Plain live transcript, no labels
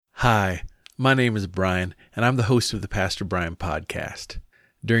Hi, my name is Brian, and I'm the host of the Pastor Brian Podcast.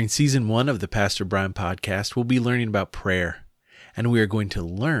 During Season 1 of the Pastor Brian Podcast, we'll be learning about prayer, and we are going to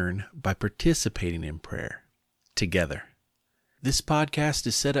learn by participating in prayer together. This podcast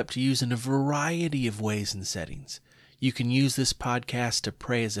is set up to use in a variety of ways and settings. You can use this podcast to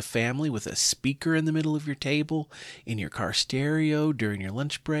pray as a family with a speaker in the middle of your table, in your car stereo during your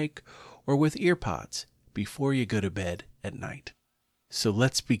lunch break, or with earpods before you go to bed at night. So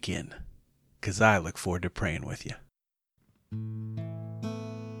let's begin, because I look forward to praying with you.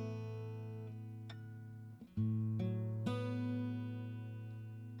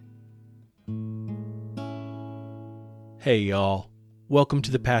 Hey y'all, welcome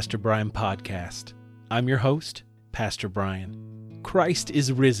to the Pastor Brian Podcast. I'm your host, Pastor Brian. Christ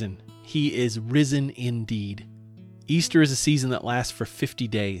is risen. He is risen indeed. Easter is a season that lasts for 50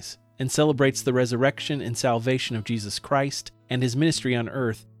 days and celebrates the resurrection and salvation of Jesus Christ and his ministry on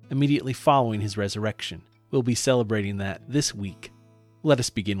earth immediately following his resurrection. We'll be celebrating that this week. Let us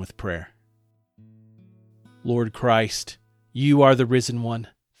begin with prayer. Lord Christ, you are the risen one,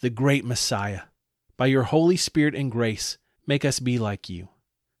 the great Messiah. By your Holy Spirit and grace, make us be like you,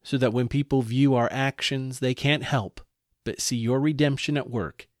 so that when people view our actions, they can't help but see your redemption at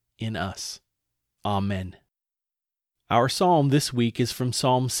work in us. Amen. Our psalm this week is from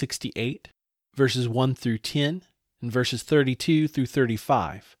Psalm 68, verses 1 through 10, and verses 32 through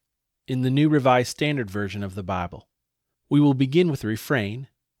 35, in the New Revised Standard Version of the Bible. We will begin with the refrain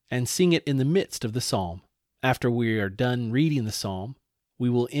and sing it in the midst of the psalm. After we are done reading the psalm, we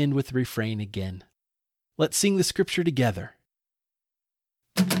will end with the refrain again. Let's sing the scripture together.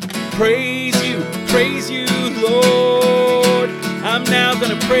 Praise you, Lord. I'm now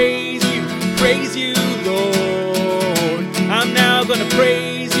going to praise you, Lord. I'm now going to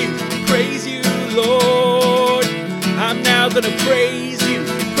praise you, Lord. I'm now going to praise you,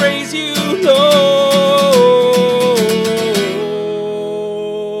 Lord.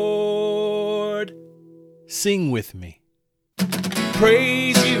 Sing with me.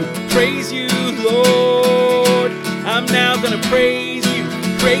 Praise you, Lord. I'm now going to praise you,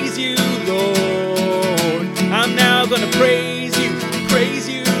 Lord. I'm now going to praise you,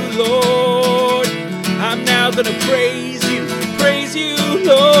 Lord. I'm now going to praise you,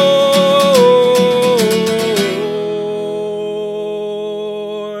 Lord.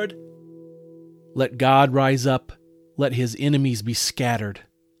 Let God rise up. Let his enemies be scattered.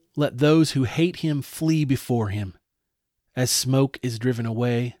 Let those who hate him flee before him. As smoke is driven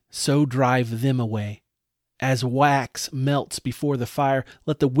away, so drive them away. As wax melts before the fire,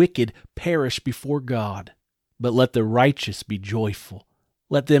 let the wicked perish before God. But let the righteous be joyful.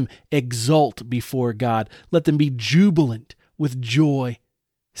 Let them exult before God. Let them be jubilant with joy.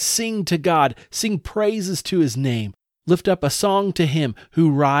 Sing to God. Sing praises to his name. Lift up a song to him who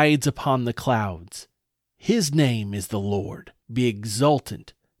rides upon the clouds. His name is the Lord. Be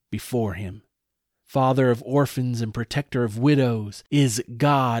exultant before him. Father of orphans and protector of widows is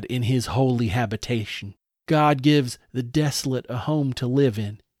God in his holy habitation. God gives the desolate a home to live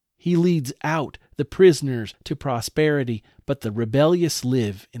in. He leads out the prisoners to prosperity, but the rebellious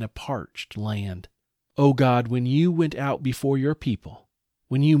live in a parched land. O God, when you went out before your people,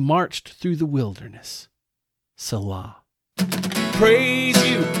 when you marched through the wilderness, Selah. Praise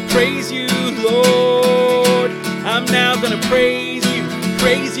you, Lord. I'm now going to praise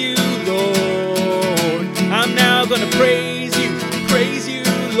you, Lord. I'm now going to praise you,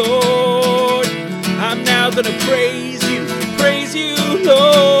 Lord. I'm now going to praise you,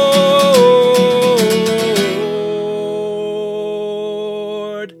 Lord.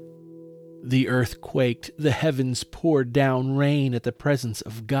 The earth quaked, the heavens poured down rain at the presence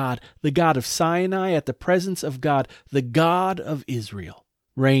of God, the God of Sinai at the presence of God, the God of Israel.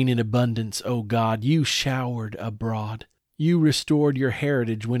 Rain in abundance, O God, you showered abroad. You restored your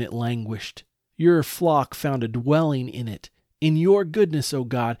heritage when it languished. Your flock found a dwelling in it. In your goodness, O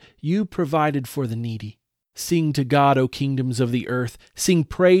God, you provided for the needy. Sing to God, O kingdoms of the earth. Sing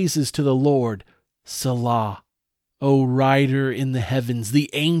praises to the Lord. Selah. O rider in the heavens, the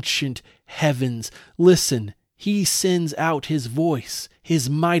ancient heavens, listen. He sends out his voice, his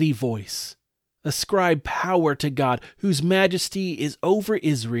mighty voice. Ascribe power to God, whose majesty is over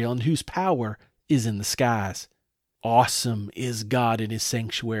Israel and whose power is in the skies. Awesome is God in his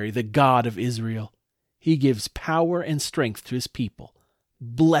sanctuary, the God of Israel. He gives power and strength to his people.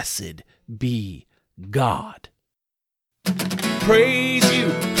 Blessed be God. Praise you,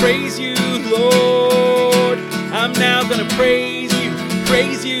 Lord. I'm now going to praise you,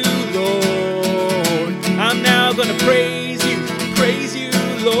 Lord. I'm now going to praise you,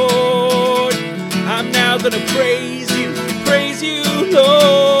 Lord. I'm now going to praise you,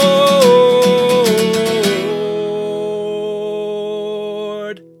 Lord.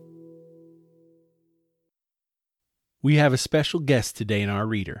 We have a special guest today in our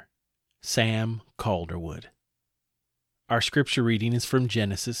reader, Sam Calderwood. Our scripture reading is from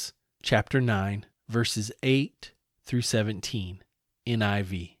Genesis chapter 9, verses 8 through 17,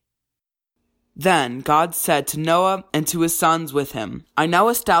 NIV. Then God said to Noah and to his sons with him, I now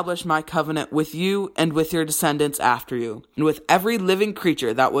establish my covenant with you and with your descendants after you, and with every living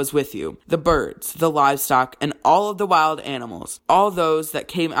creature that was with you, the birds, the livestock, and all of the wild animals, all those that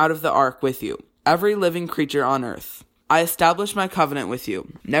came out of the ark with you, every living creature on earth. I establish my covenant with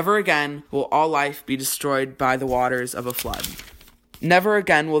you. Never again will all life be destroyed by the waters of a flood. Never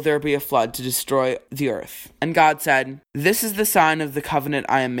again will there be a flood to destroy the earth. And God said, This is the sign of the covenant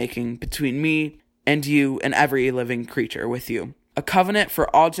I am making between me and you and every living creature with you. A covenant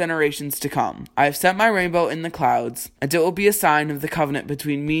for all generations to come. I have set my rainbow in the clouds, and it will be a sign of the covenant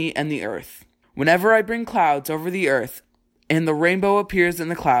between me and the earth. Whenever I bring clouds over the earth, and the rainbow appears in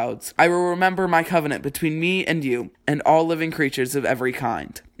the clouds, I will remember my covenant between me and you, and all living creatures of every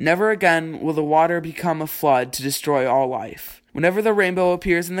kind. Never again will the water become a flood to destroy all life. Whenever the rainbow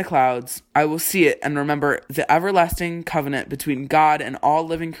appears in the clouds, I will see it and remember the everlasting covenant between God and all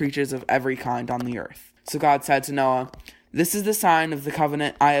living creatures of every kind on the earth. So God said to Noah, This is the sign of the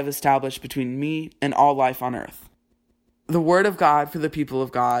covenant I have established between me and all life on earth. The word of God for the people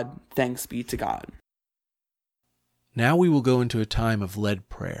of God. Thanks be to God. Now we will go into a time of led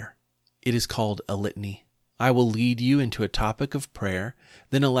prayer. It is called a litany. I will lead you into a topic of prayer,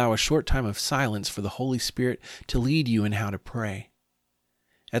 then allow a short time of silence for the Holy Spirit to lead you in how to pray.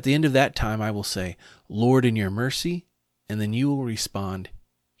 At the end of that time, I will say, Lord, in your mercy, and then you will respond,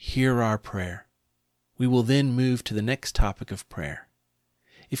 Hear our prayer. We will then move to the next topic of prayer.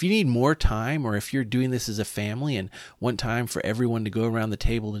 If you need more time, or if you're doing this as a family and want time for everyone to go around the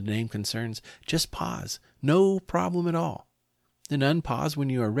table to name concerns, just pause. No problem at all. Then unpause when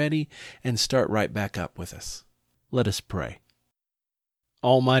you are ready and start right back up with us. Let us pray.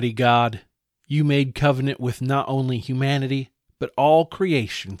 Almighty God, you made covenant with not only humanity, but all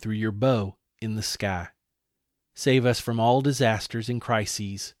creation through your bow in the sky. Save us from all disasters and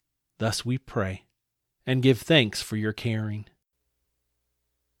crises. Thus we pray, and give thanks for your caring.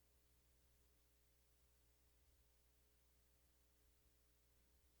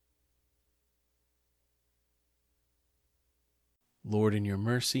 Lord, in your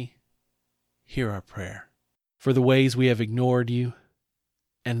mercy, hear our prayer for the ways we have ignored you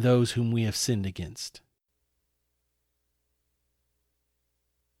and those whom we have sinned against.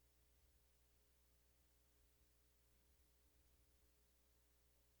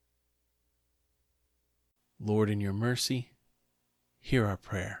 Lord, in your mercy, hear our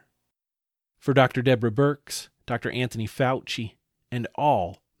prayer for Dr. Deborah Birx, Dr. Anthony Fauci, and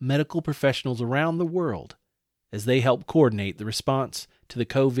all medical professionals around the world as they help coordinate the response to the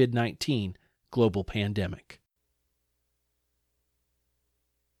COVID-19 global pandemic.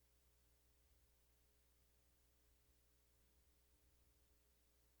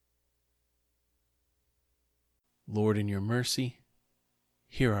 Lord, in your mercy,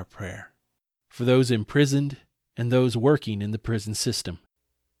 hear our prayer for those imprisoned and those working in the prison system.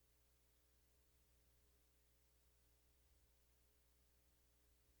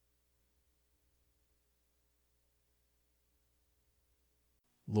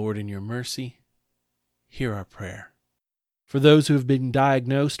 Lord, in your mercy, hear our prayer for those who have been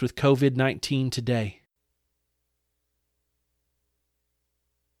diagnosed with COVID-19 today.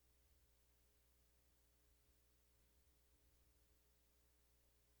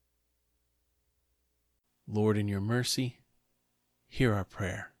 Lord, in your mercy, hear our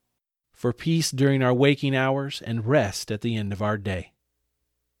prayer for peace during our waking hours and rest at the end of our day.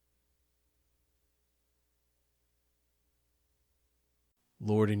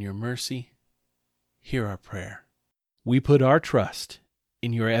 Lord, in your mercy, hear our prayer. We put our trust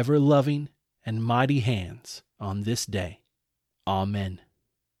in your ever-loving and mighty hands on this day. Amen.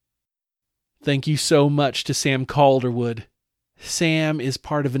 Thank you so much to Sam Calderwood. Sam is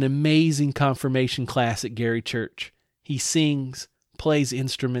part of an amazing confirmation class at Gary Church. He sings, plays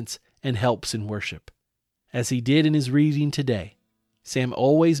instruments, and helps in worship. As he did in his reading today, Sam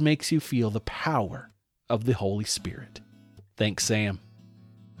always makes you feel the power of the Holy Spirit. Thanks, Sam.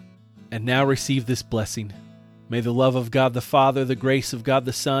 And now receive this blessing. May the love of God the Father, the grace of God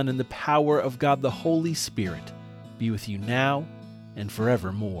the Son, and the power of God the Holy Spirit be with you now and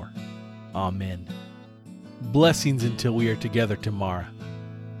forevermore. Amen. Blessings until we are together tomorrow.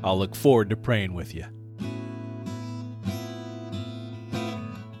 I'll look forward to praying with you.